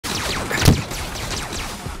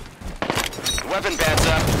Weapon pads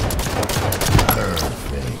up.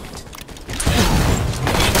 Perfect.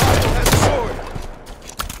 Hostile has a sword.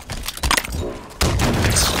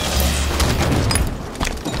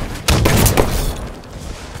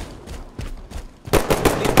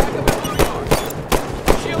 Need backup at Boneyard.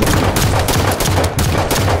 Shield.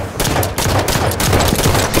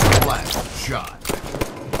 Last shot.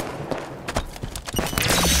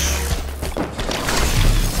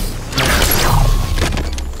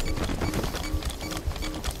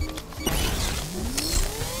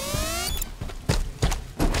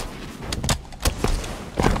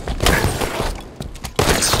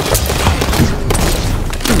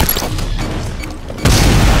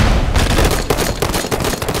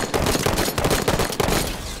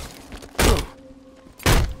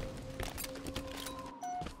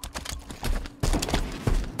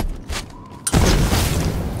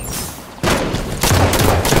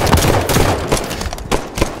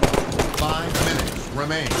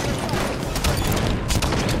 Remain.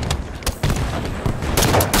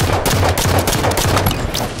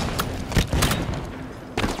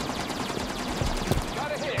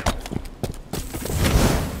 Got a hit.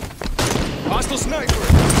 Hostile sniper.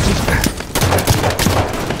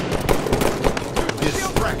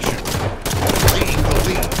 Distraction. Gain the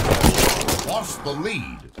lead. Lost the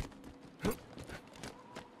lead.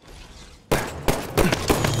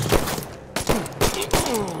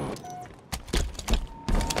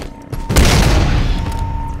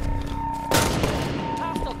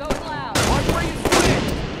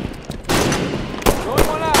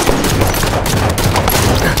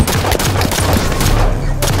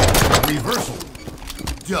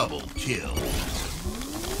 Double kill.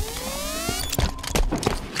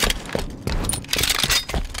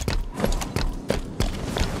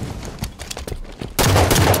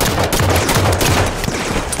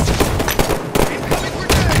 Incoming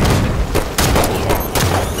grenade.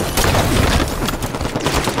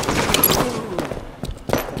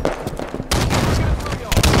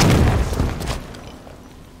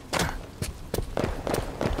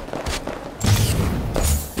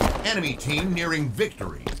 Enemy team nearing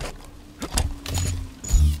victory.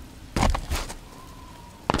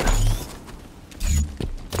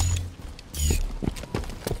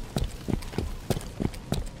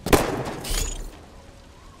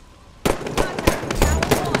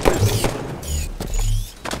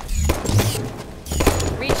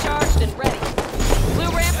 Recharged and ready.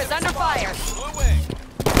 Blue ramp is under fire. Blue wing.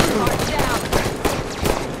 March down.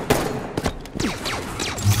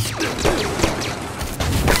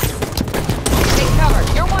 Take cover.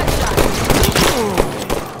 You're one shot.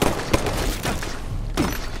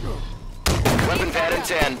 Weapon pad in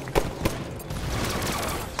 10.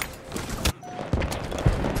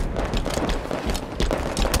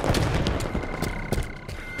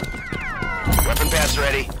 Weapon pads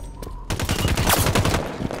ready.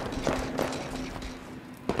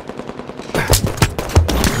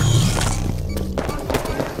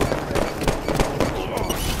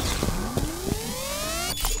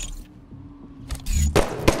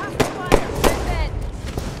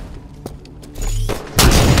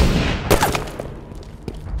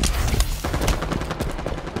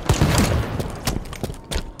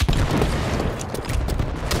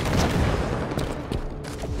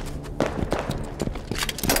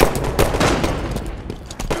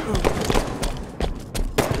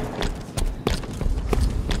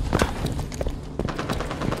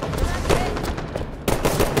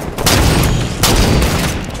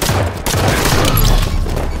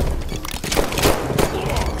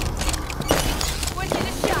 Switching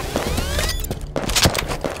to shot.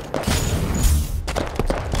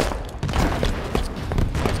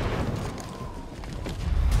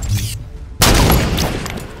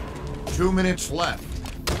 2 minutes left.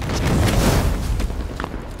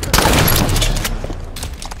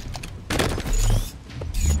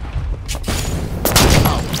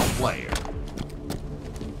 Power player.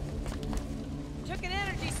 Took an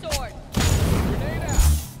energy sword. Grenade out.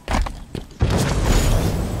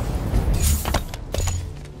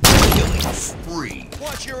 Killing spree.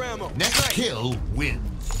 Watch your ammo. Next kill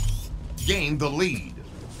wins. Gain the lead.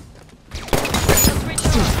 Let's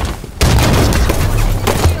recharge.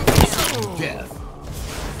 Death.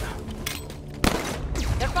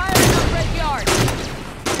 They're firing on Red Yard.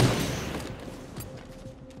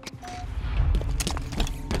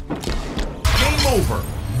 Game over.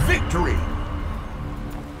 Victory.